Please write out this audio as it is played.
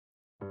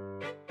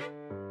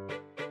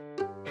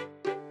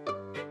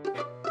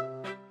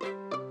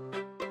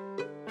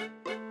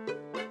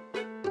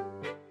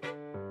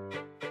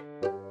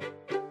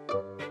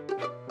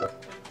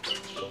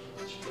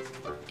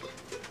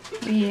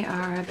We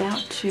are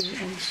about to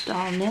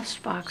install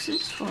nest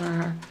boxes for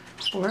our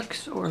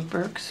Bourke's or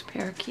Bourke's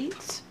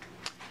Parakeets,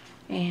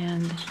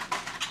 and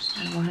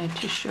I wanted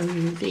to show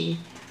you the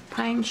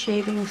pine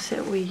shavings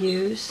that we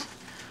use.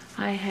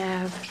 I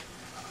have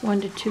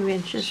 1 to 2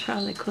 inches,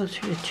 probably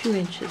closer to 2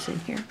 inches in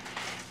here,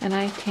 and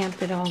I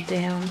tamp it all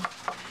down.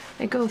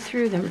 I go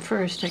through them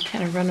first. I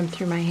kind of run them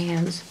through my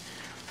hands,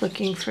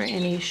 looking for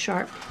any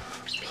sharp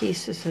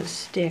pieces of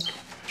stick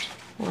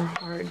or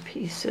hard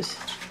pieces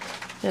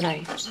that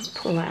I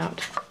pull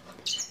out,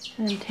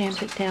 and then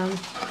tamp it down.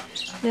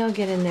 They'll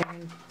get in there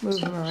and move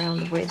them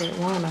around the way they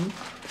want them,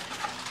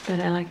 but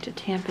I like to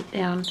tamp it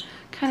down,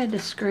 kind of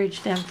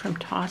discourage them from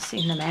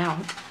tossing them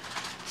out.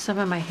 Some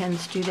of my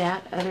hens do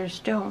that, others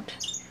don't.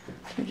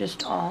 They're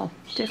just all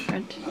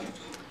different.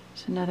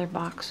 There's another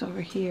box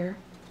over here.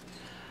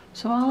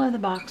 So all of the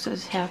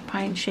boxes have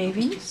pine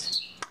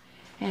shavings,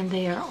 and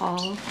they are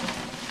all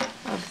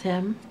of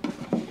them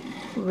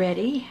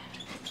ready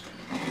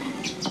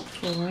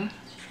for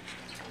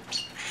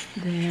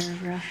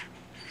their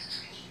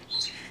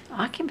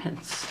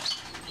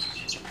occupants.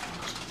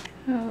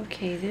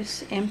 Okay,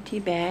 this empty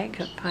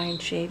bag of pine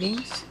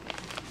shavings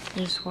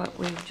is what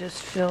we've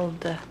just filled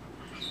the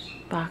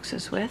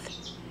boxes with.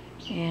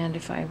 And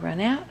if I run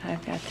out,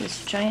 I've got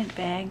this giant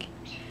bag.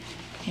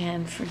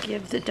 And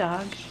forgive the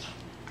dog,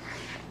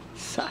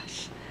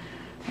 Sasha,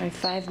 my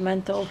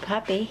 5-month-old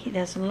puppy. He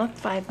doesn't look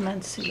 5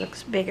 months, he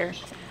looks bigger.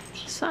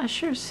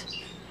 Sasha's,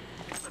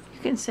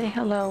 you can say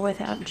hello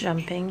without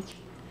jumping.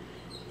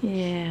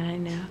 Yeah, I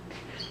know.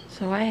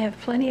 So I have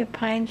plenty of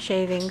pine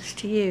shavings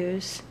to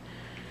use.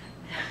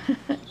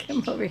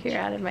 Come over here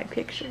out of my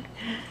picture.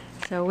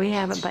 So we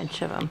have a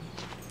bunch of them.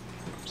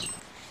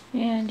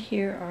 And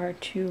here are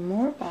 2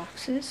 more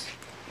boxes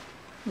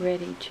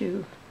ready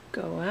to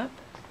go up.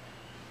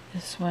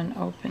 This one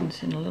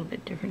opens in a little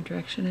bit different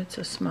direction. It's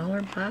a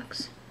smaller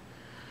box,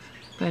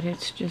 but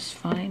it's just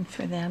fine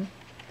for them.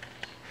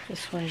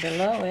 This one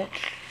below it,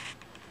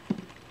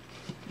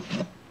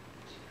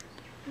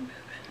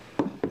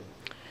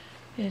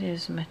 it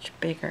is much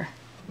bigger,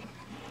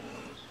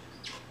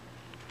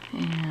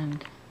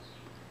 and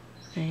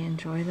they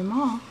enjoy them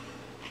all.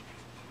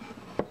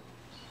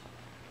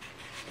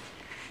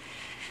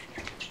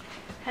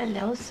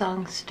 Hello,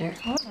 Songster.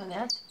 Oh,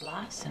 that's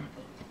Blossom.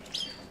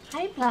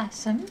 Hi,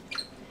 Blossom.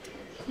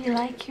 You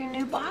like your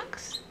new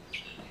box?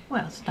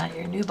 Well, it's not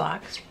your new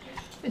box.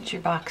 It's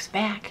your box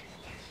back.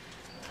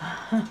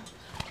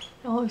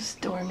 Oh,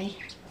 Stormy.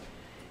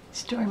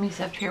 Stormy's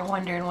up here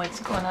wondering what's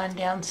going on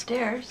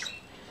downstairs.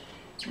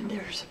 And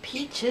there's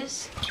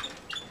Peaches.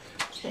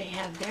 They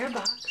have their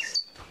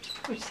box,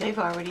 which they've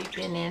already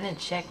been in and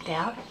checked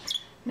out.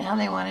 Now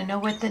they want to know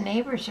what the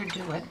neighbors are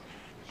doing.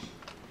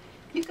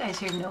 You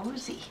guys are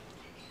nosy.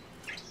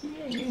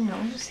 Yeah, you're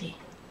nosy.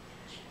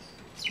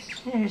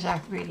 There's our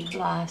pretty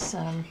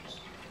Blossom.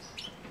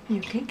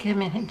 You can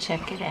come in and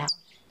check it out.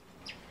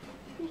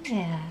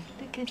 Yeah,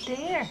 look at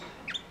there.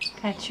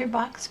 Got your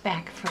box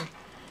back for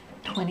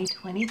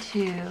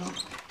 2022.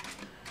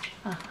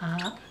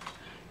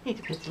 Need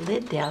to put the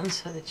lid down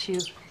so that you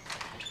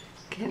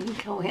can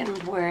go in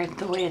and wear it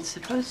the way it's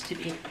supposed to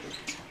be.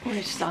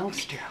 Where's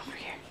Songster over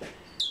here?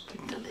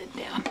 Put the lid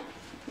down.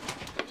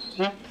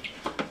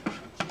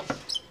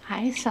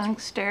 Hi,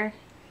 Songster.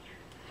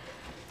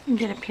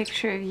 Get a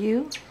picture of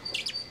you.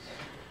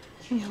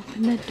 You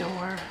open the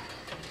door.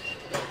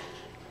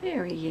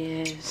 There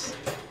he is.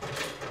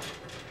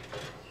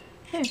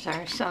 There's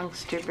our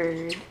Songster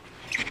bird.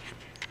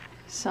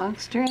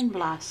 Songster and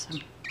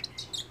Blossom.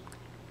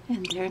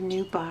 And their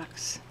new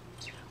box.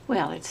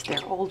 Well, it's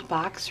their old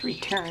box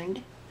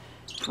returned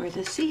for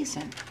the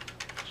season.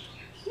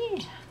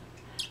 Yeah.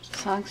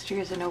 Songster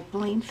is an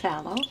opaline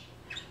fallow,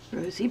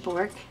 rosy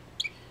Bourke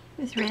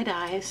with red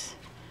eyes.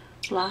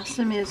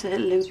 Blossom is a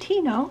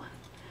Lutino.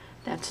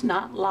 That's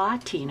not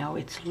Latino,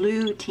 it's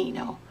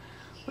Lutino,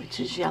 which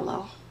is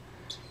yellow.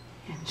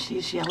 And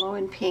she's yellow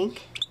and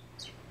pink.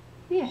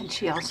 Yeah, and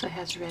she also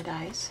has red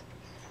eyes.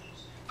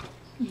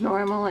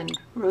 Normal and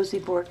rosy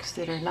Bourkes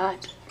that are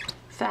not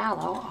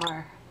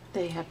fallow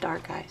they have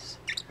dark eyes.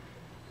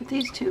 But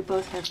these two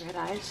both have red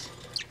eyes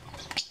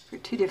for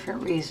 2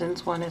 different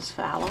reasons. One is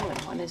fallow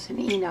and one is an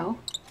Eno.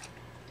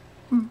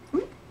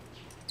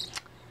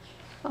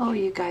 Oh,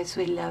 you guys,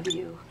 we love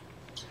you.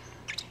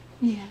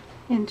 Yeah,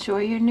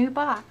 enjoy your new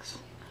box,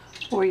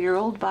 or your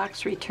old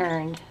box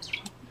returned.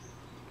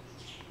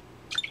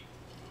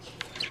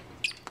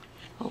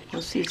 Hope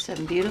we'll see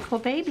some beautiful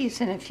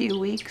babies in a few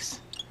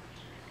weeks.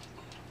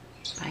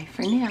 Bye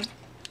for now.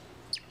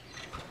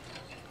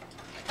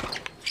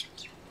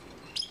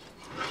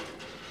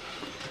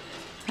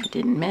 I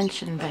didn't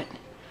mention, but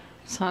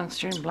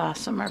Songster and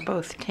Blossom are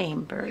both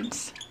tame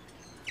birds.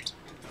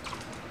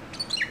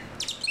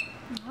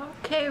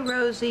 Okay,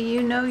 Rosie,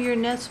 you know your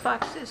nest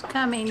box is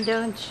coming,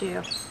 don't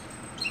you?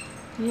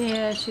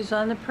 Yeah, she's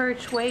on the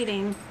perch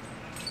waiting,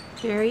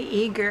 very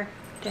eager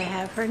to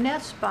have her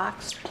nest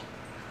box.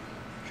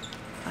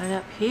 And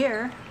up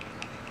here,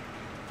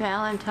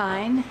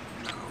 Valentine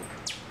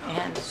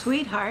and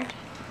Sweetheart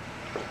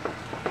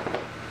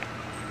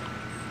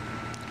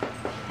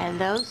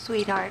Hello,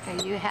 sweetheart.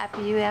 Are you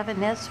happy you have a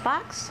nest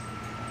box?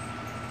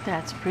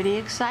 That's pretty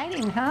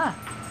exciting, huh?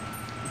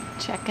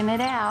 Checking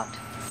it out.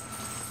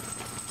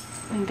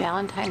 And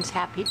Valentine's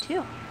happy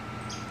too.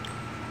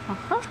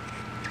 Uh-huh.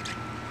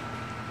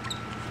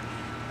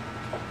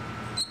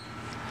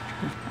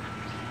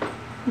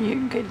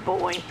 You're a good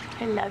boy.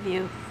 I love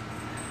you.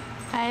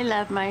 I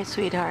love my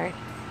sweetheart.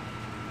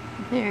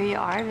 There you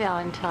are,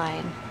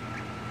 Valentine.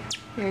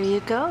 There you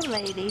go,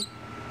 lady.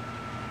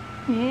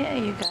 Yeah,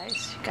 you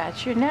guys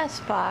got your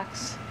nest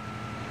box.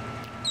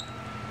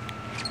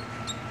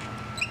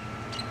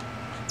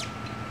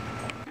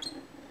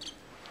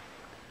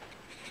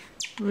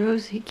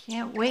 Rosie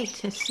can't wait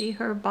to see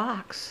her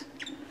box.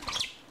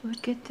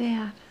 Look at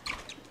that.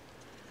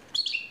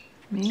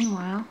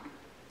 Meanwhile,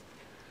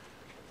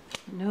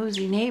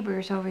 nosy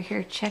neighbors over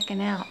here checking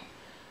out,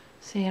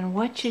 saying,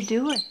 "What you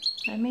doing?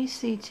 Let me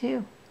see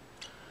too."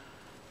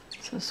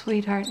 So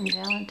Sweetheart and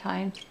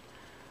Valentine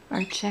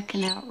are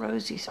checking out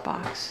Rosie's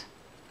box.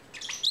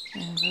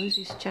 And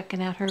Rosie's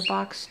checking out her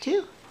box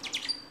too.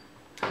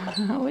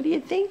 What do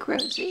you think,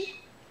 Rosie?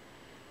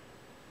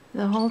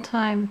 The whole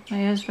time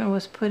my husband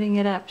was putting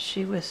it up,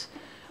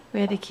 we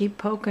had to keep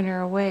poking her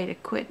away to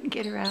quit and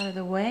get her out of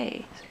the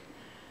way,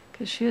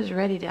 because she was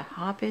ready to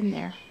hop in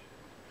there.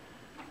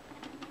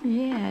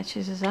 Yeah,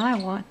 she says, "I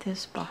want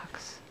this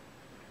box."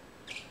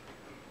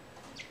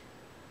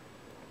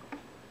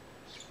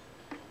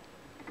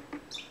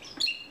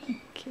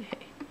 Okay.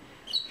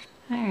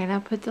 All right,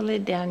 I'll put the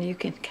lid down. You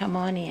can come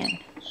on in.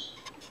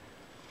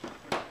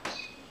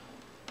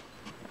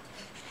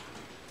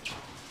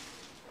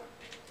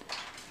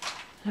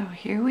 So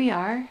here we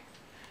are.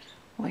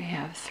 We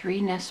have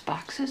 3 nest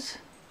boxes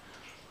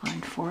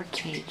on 4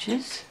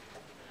 cages.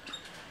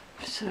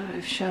 So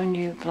I've shown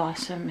you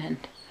Blossom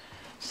and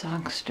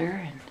Songster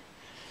and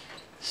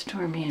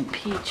Stormy and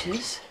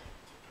Peaches.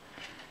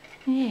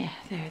 Yeah,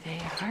 there they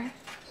are.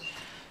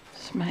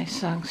 It's my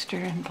Songster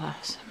and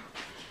Blossom.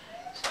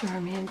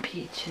 Stormy and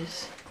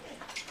Peaches.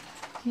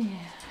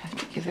 Yeah, I have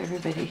to give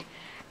everybody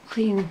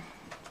clean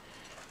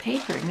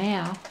paper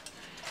now.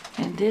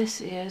 And this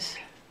is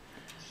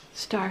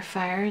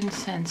Starfire and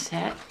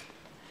Sunset.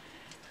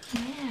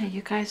 Yeah,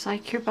 you guys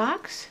like your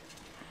box?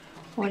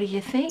 What do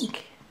you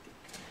think?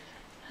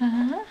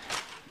 Huh?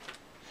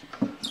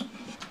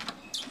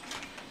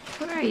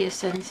 Where are you,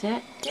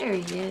 Sunset? There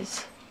he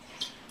is.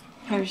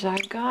 There's our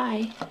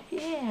guy.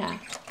 Yeah.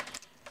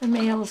 The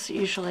males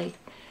usually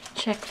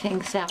check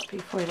things out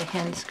before the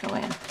hens go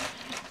in,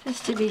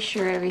 just to be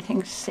sure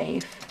everything's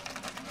safe.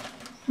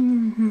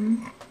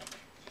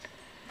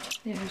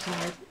 There's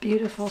our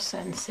beautiful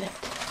Sunset.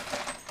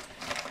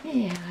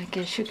 Yeah, I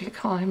guess you could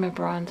call him a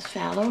bronze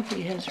fallow.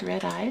 He has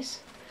red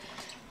eyes.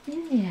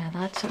 Yeah,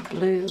 lots of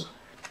blue.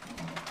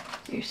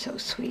 You're so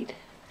sweet.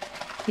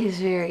 He's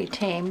very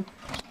tame.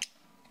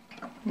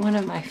 One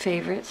of my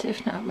favorites,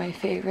 if not my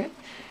favorite.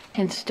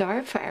 And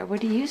Starfire,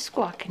 what are you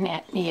squawking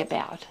at me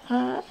about,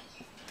 huh?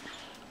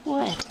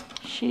 What?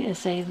 She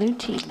is a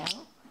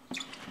Lutino.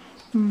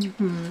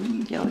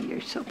 Oh,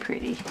 you're so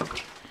pretty.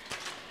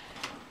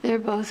 They're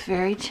both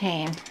very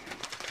tame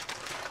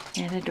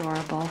and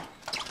adorable.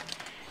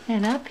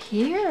 And up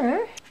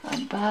here,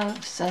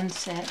 above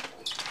Sunset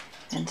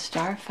and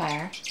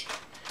Starfire,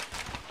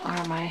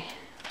 are my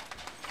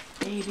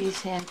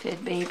babies,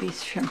 hand-fed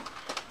babies from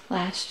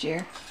last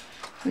year.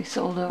 We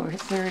sold over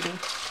 30.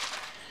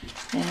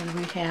 And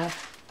we have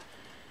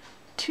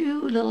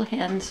 2 little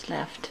hens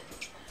left.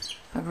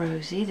 A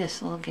Rosie,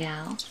 this little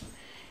gal,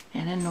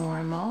 and a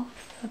normal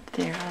up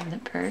there on the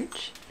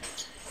perch.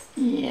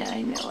 Yeah,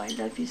 I know, I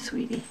love you,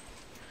 sweetie.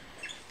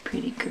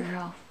 Pretty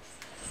girl.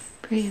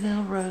 Pretty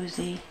little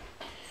Rosie.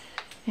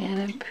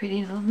 And a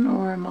pretty little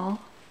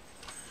normal.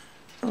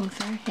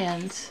 Both are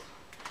hens.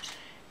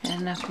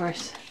 And of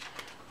course,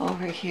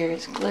 over here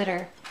is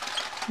Glitter,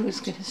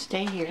 who's going to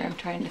stay here. I'm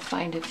trying to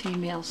find a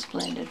female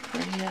splendid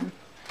for him.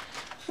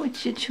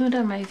 What you chewing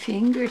on my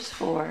fingers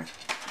for?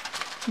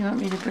 You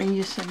want me to bring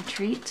you some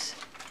treats?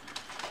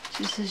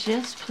 She says,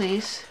 yes,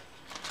 please.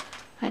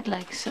 I'd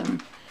like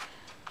some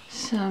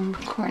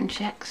corn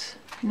checks.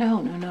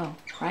 No,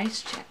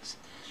 rice checks.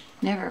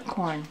 Never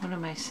corn. What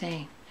am I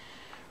saying?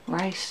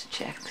 Rice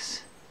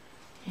checks.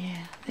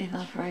 Yeah, they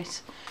love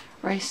rice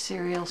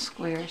cereal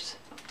squares.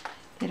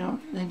 They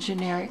don't, the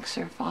generics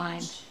are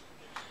fine.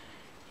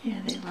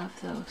 Yeah, they love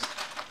those.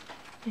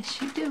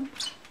 Yes, you do.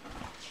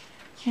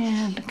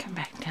 And come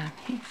back down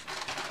here.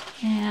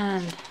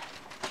 And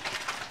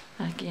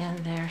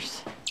again,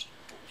 there's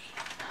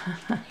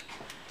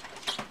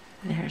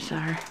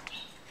our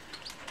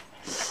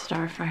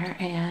Starfire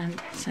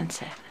and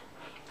Sunset.